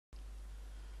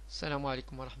Assalamu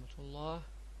alaikum wa rahmatullah.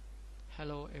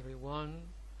 Hello everyone,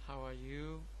 how are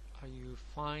you? Are you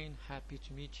fine? Happy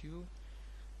to meet you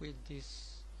with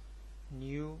this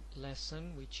new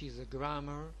lesson, which is a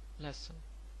grammar lesson.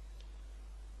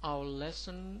 Our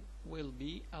lesson will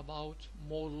be about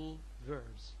modal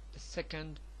verbs, the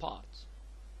second part.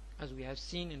 As we have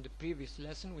seen in the previous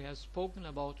lesson, we have spoken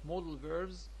about modal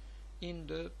verbs in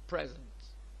the present.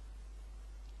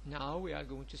 Now we are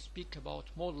going to speak about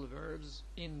modal verbs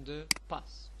in the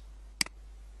past.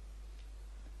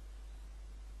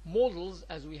 Modals,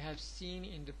 as we have seen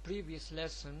in the previous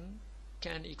lesson,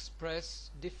 can express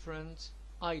different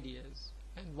ideas,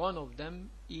 and one of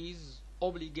them is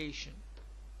obligation.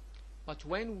 But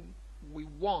when we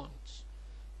want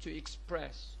to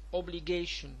express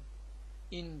obligation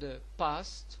in the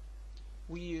past,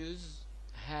 we use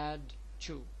had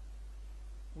to.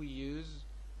 We use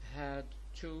had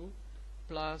to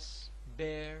plus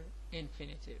bare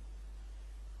infinitive.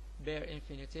 Bare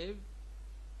infinitive,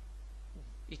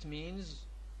 it means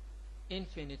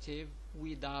infinitive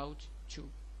without to.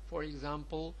 For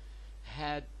example,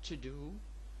 had to do,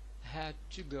 had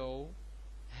to go,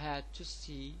 had to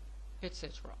see,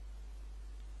 etc.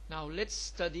 Now let's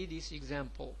study this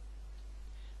example.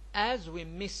 As we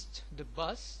missed the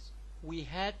bus, we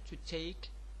had to take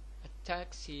a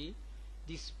taxi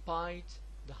despite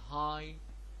the high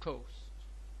cost.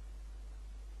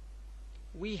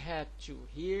 We had to.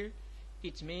 Here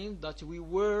it means that we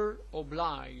were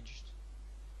obliged.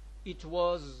 It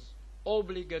was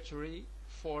obligatory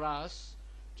for us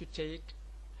to take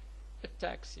a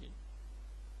taxi.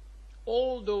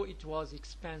 Although it was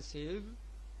expensive,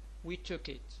 we took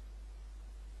it.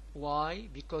 Why?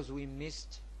 Because we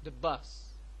missed the bus.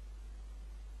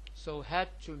 So had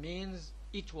to means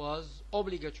it was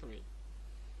obligatory.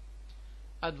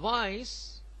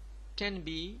 Advice can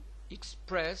be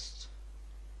expressed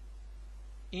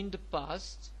in the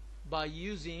past by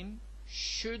using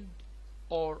should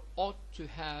or ought to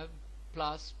have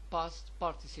plus past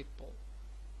participle.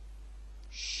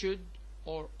 Should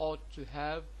or ought to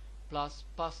have plus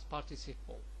past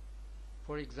participle.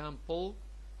 For example,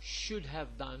 should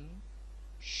have done,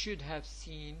 should have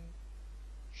seen,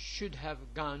 should have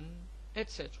gone,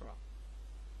 etc.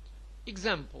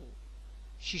 Example: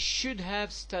 she should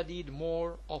have studied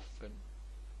more often.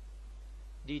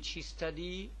 Did she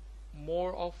study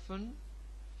more often?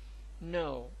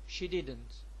 No, she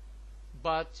didn't.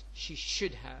 But she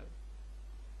should have.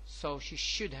 So she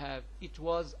should have. It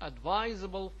was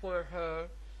advisable for her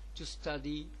to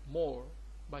study more,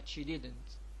 but she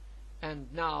didn't.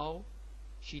 And now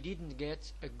she didn't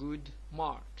get a good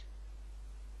mark.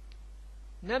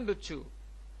 Number 2.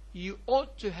 You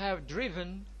ought to have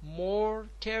driven more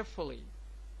carefully.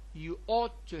 You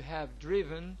ought to have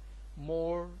driven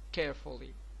more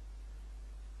carefully.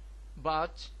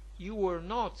 But you were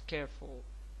not careful.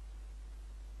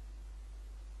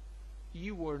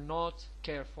 You were not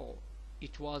careful.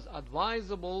 It was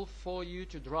advisable for you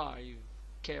to drive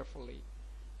carefully,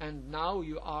 and now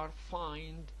you are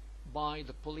fined by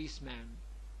the policeman.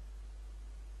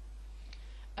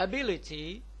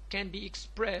 Ability can be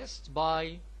expressed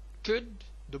by could,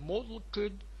 the modal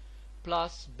could,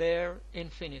 plus bare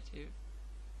infinitive.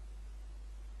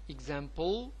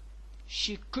 Example: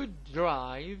 she could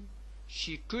drive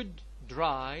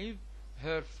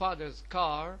her father's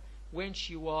car when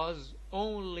she was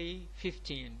only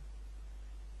 15,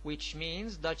 which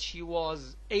means that she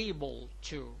was able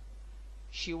to,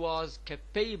 she was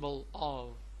capable of.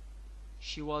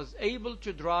 She was able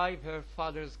to drive her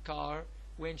father's car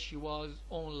when she was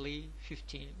only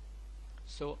 15.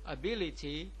 So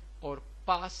ability or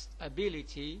past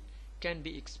ability can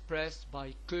be expressed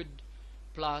by could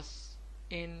plus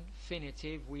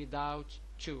infinitive without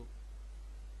to.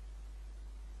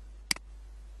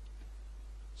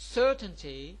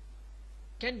 Certainty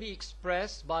can be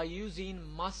expressed by using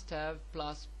must have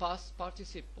plus past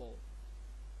participle.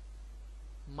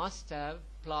 Must have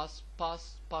plus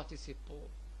past participle.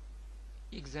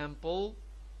 Example: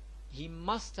 he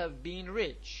must have been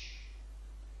rich.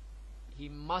 He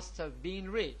must have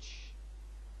been rich.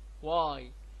 Why?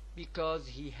 Because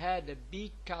he had a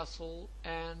big castle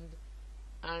and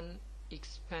an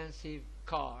expensive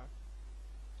car.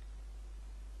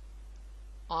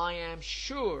 I am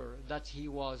sure that he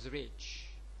was rich.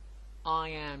 I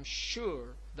am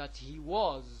sure that he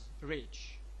was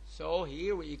rich. So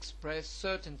here we express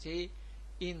certainty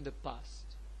in the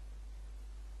past.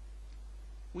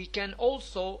 We can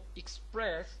also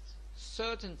express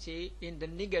certainty in the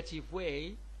negative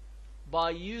way by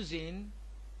using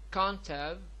can't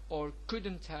have or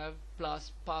couldn't have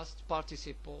plus past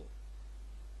participle.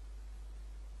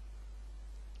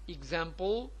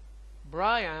 Example,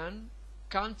 Brian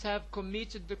can't have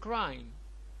committed the crime,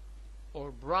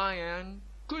 or Brian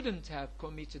couldn't have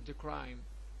committed the crime,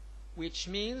 which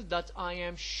means that I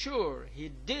am sure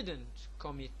he didn't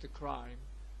commit the crime.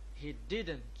 He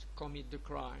didn't commit the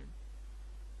crime.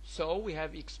 So we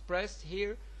have expressed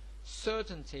here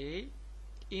certainty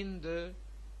in the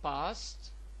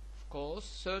past, of course,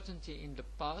 certainty in the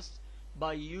past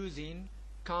by using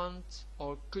can't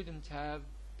or couldn't have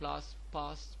plus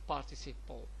past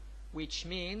participle, which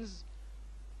means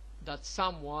that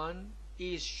someone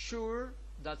is sure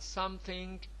that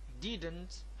something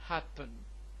didn't happen.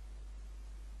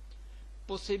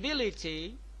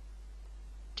 Possibility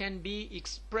can be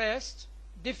expressed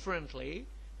differently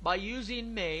by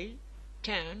using may,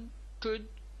 can, could,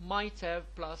 might have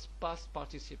plus past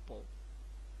participle.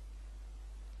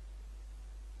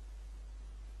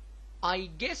 I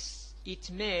guess it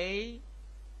may,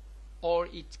 or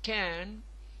it can,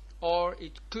 or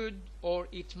it could, or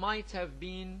it might have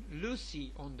been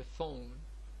Lucy on the phone.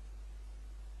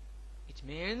 It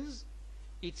means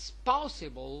it's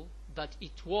possible that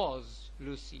it was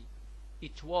Lucy.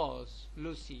 It was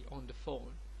Lucy on the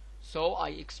phone. So I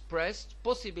expressed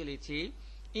possibility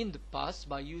in the past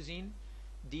by using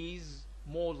these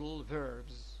modal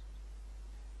verbs.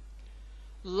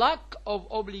 Lack of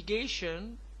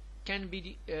obligation can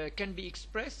be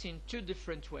expressed in two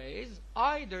different ways.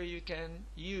 Either you can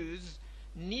use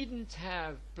needn't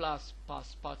have plus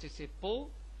past participle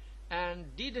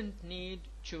and didn't need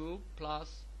to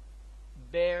plus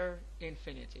bare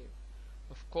infinitive.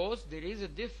 Of course, there is a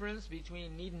difference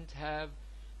between needn't have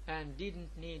and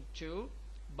didn't need to,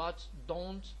 but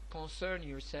don't concern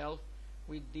yourself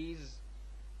with these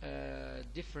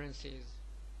differences.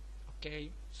 Okay,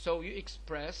 so you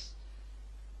express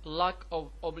lack of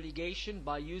obligation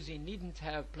by using needn't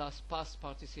have plus past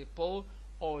participle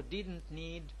or didn't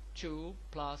need to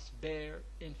plus bare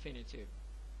infinitive.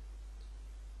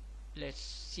 Let's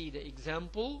see the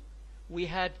example. We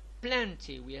had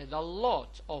plenty, we had a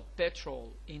lot of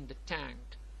petrol in the tank.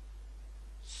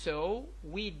 So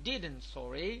we didn't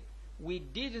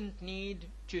need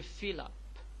to fill up.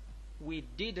 We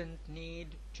didn't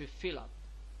need to fill up,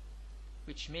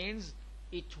 which means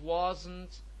it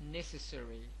wasn't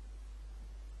necessary.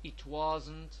 It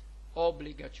wasn't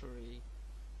obligatory.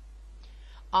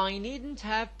 I needn't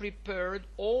have prepared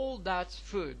all that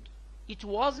food. It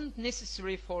wasn't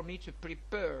necessary for me to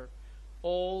prepare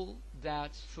all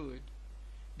that food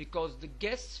because the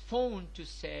guests phoned to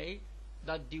say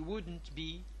that they wouldn't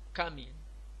be coming.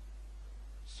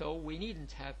 So we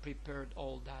needn't have prepared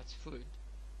all that food.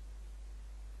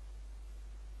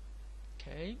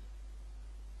 Okay.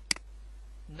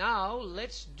 Now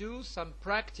let's do some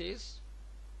practice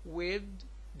with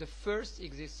the first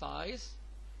exercise,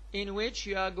 in which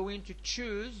you are going to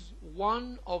choose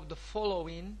one of the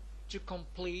following to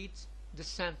complete the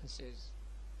sentences: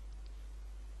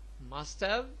 must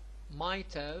have,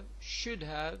 might have, should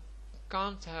have,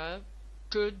 can't have,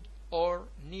 could or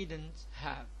needn't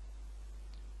have.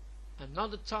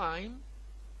 Another time,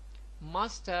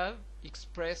 must have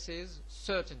expresses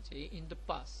certainty in the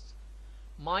past.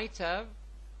 Might have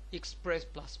express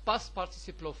plus past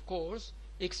participle, of course,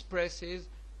 expresses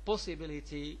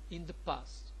possibility in the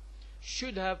past.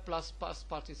 Should have plus past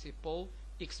participle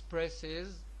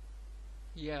expresses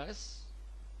yes,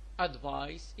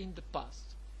 advice in the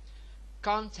past.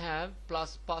 Can't have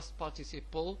plus past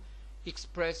participle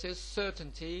expresses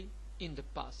certainty in the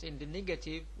past, in the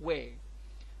negative way.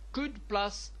 Could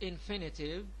plus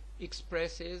infinitive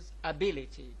expresses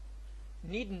ability.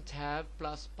 Needn't have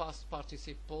plus past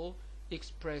participle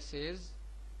expresses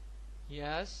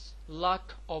yes,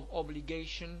 lack of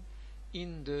obligation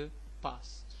in the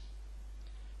past.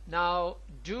 Now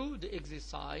do the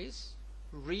exercise,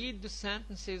 read the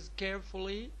sentences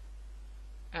carefully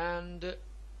and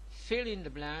fill in the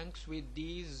blanks with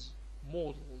these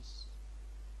modals.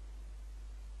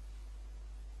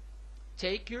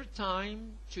 Take your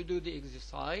time to do the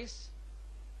exercise.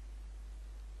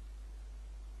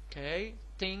 Okay,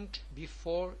 think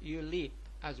before you leap,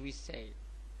 as we say.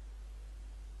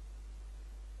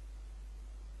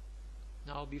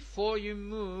 Now before you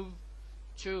move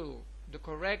to the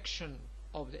correction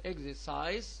of the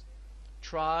exercise,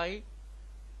 try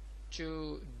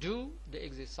to do the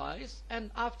exercise,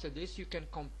 and after this you can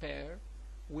compare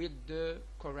with the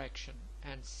correction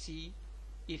and see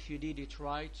if you did it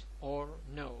right or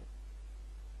no.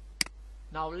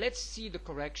 Now let's see the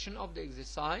correction of the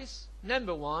exercise.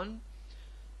 Number 1,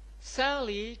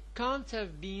 Sally can't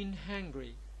have been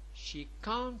hungry. She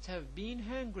can't have been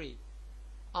hungry.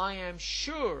 I am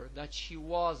sure that she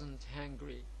wasn't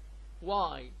hungry.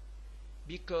 Why?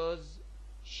 because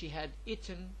she had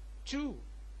eaten 2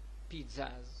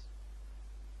 pizzas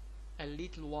a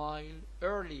little while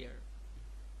earlier.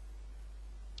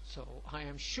 So I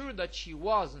am sure that she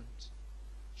wasn't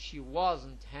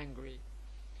hungry.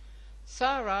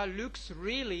 Sarah looks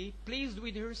really pleased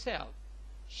with herself.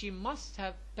 She must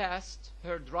have passed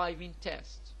her driving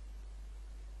test.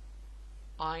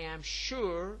 I am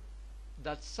sure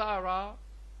that Sarah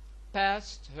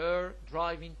passed her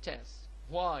driving test.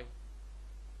 Why?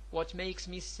 What makes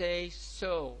me say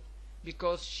so?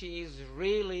 Because she is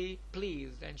really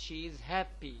pleased and she is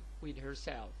happy with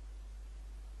herself.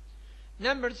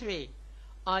 Number 3.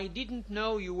 I didn't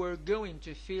know you were going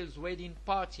to Phil's wedding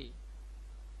party.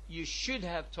 You should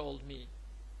have told me,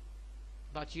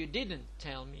 but you didn't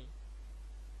tell me.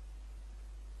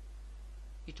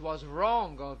 It was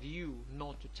wrong of you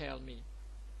not to tell me.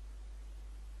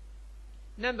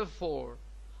 Number 4.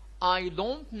 I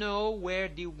don't know where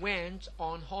they went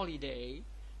on holiday,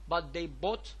 but they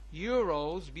bought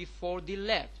euros before they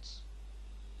left.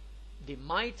 They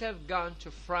might have gone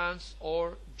to France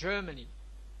or Germany.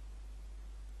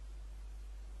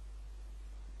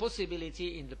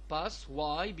 Possibility in the past.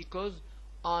 Why? Because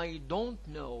I don't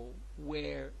know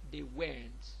where they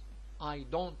went. I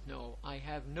don't know. I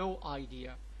have no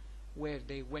idea where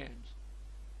they went.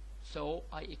 So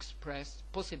I expressed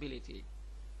possibility.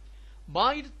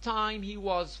 By the time he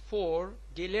was 4,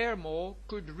 Guillermo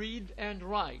could read and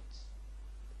write.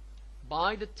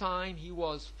 By the time he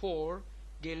was 4,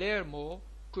 Guillermo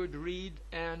could read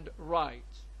and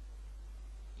write.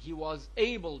 He was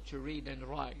able to read and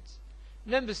write.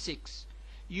 Number 6.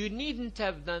 You needn't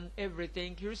have done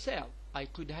everything yourself. I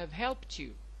could have helped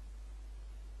you.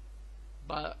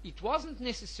 But it wasn't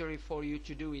necessary for you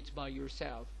to do it by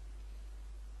yourself.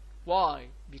 Why?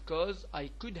 Because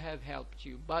I could have helped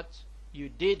you, but you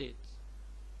did it.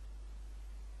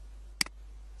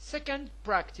 Second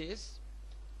practice,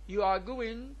 you are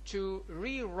going to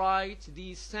rewrite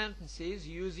these sentences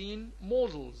using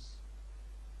modals.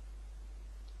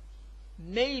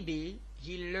 Maybe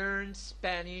he learned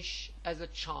Spanish as a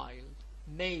child.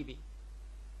 Maybe.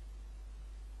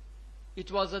 It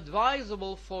was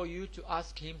advisable for you to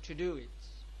ask him to do it.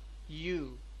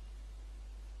 You.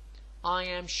 I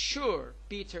am sure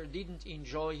Peter didn't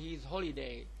enjoy his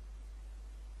holiday.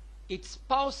 It's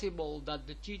possible that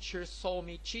the teacher saw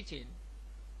me cheating.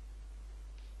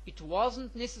 It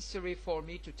wasn't necessary for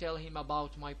me to tell him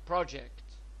about my project.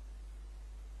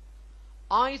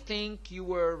 I think you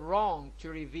were wrong to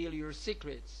reveal your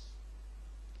secrets.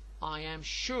 I am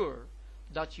sure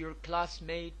that your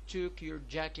classmate took your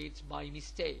jacket by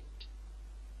mistake.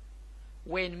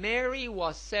 When Mary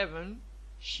was 7,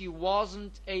 she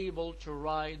wasn't able to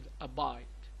ride a bike.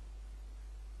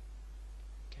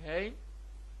 Okay?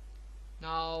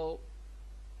 Now,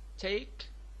 take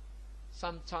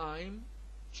some time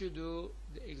to do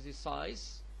the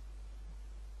exercise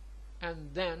and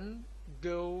then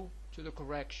go to the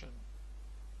correction.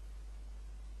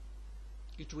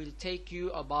 It will take you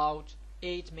about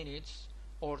 8 minutes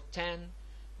or 10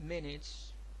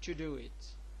 minutes to do it.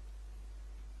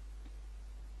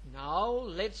 Now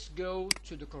let's go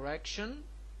to the correction.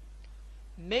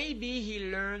 Maybe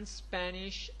he learned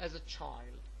Spanish as a child.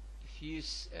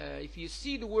 If you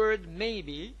see the word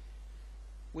maybe,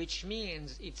 which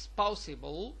means it's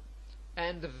possible,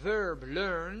 and the verb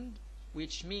learned,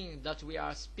 which means that we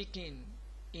are speaking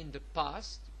in the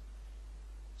past,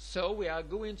 so we are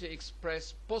going to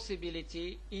express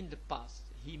possibility in the past.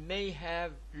 He may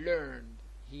have learned.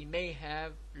 He may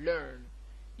have learned.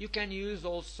 You can use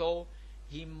also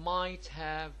he might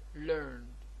have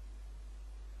learned.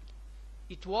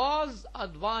 It was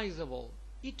advisable.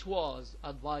 It was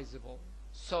advisable.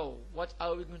 So what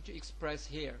are we going to express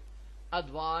here?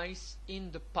 Advice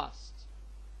in the past.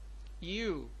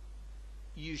 You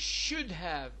should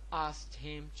have asked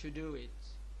him to do it.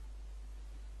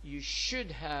 You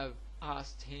should have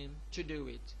asked him to do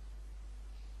it.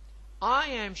 I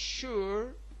am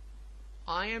sure,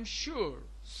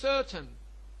 certain.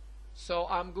 So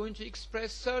I'm going to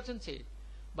express certainty,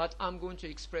 but I'm going to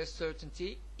express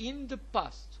certainty in the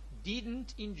past.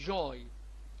 Didn't enjoy.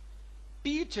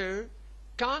 Peter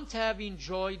can't have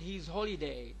enjoyed his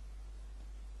holiday.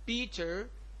 Peter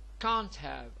can't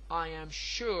have. I am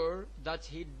sure that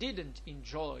he didn't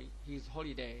enjoy his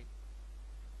holiday.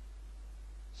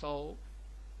 So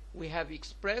we have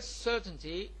expressed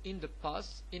certainty in the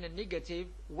past in a negative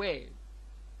way.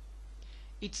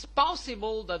 It's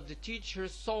possible that the teacher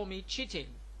saw me cheating.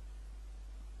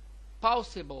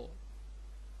 Possible,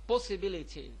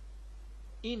 possibility,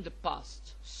 in the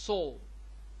past, saw.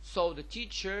 So the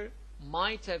teacher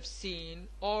might have seen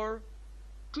or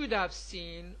could have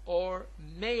seen or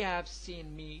may have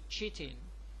seen me cheating.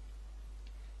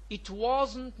 It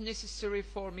wasn't necessary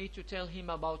for me to tell him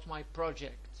about my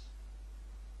project.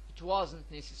 It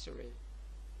wasn't necessary.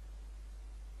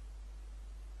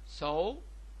 So,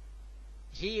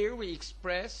 here we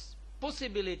express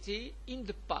possibility in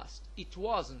the past. It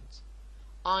wasn't.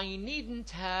 I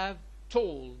needn't have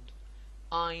told.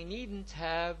 I needn't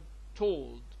have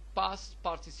told. Past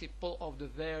participle of the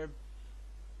verb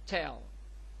tell.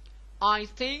 I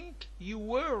think you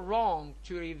were wrong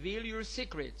to reveal your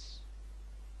secrets.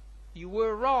 You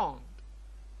were wrong.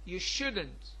 You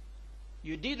shouldn't.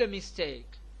 You did a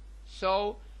mistake.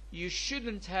 So you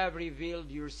shouldn't have revealed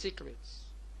your secrets.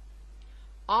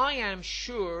 I am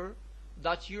sure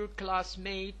that your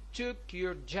classmate took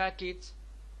your jacket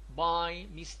by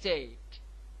mistake.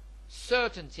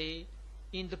 Certainty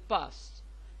in the past.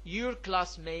 Your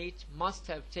classmate must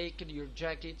have taken your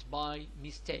jacket by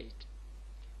mistake.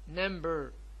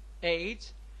 Number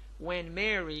 8. When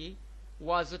Mary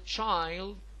was a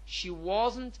child, she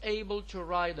wasn't able to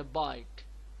ride a bike.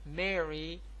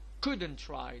 Mary couldn't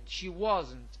ride. She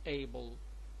wasn't able.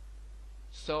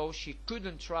 So she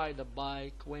couldn't ride a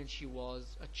bike when she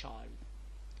was a child.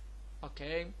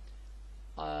 Okay.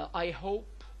 I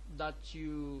hope that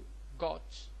you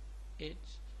got it.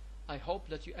 I hope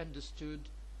that you understood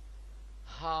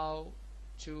how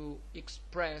to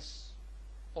express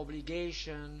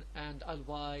obligation and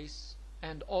advice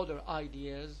and other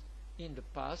ideas in the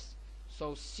past.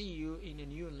 So see you in a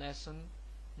new lesson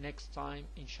next time,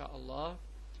 inshallah,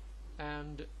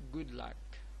 and good luck.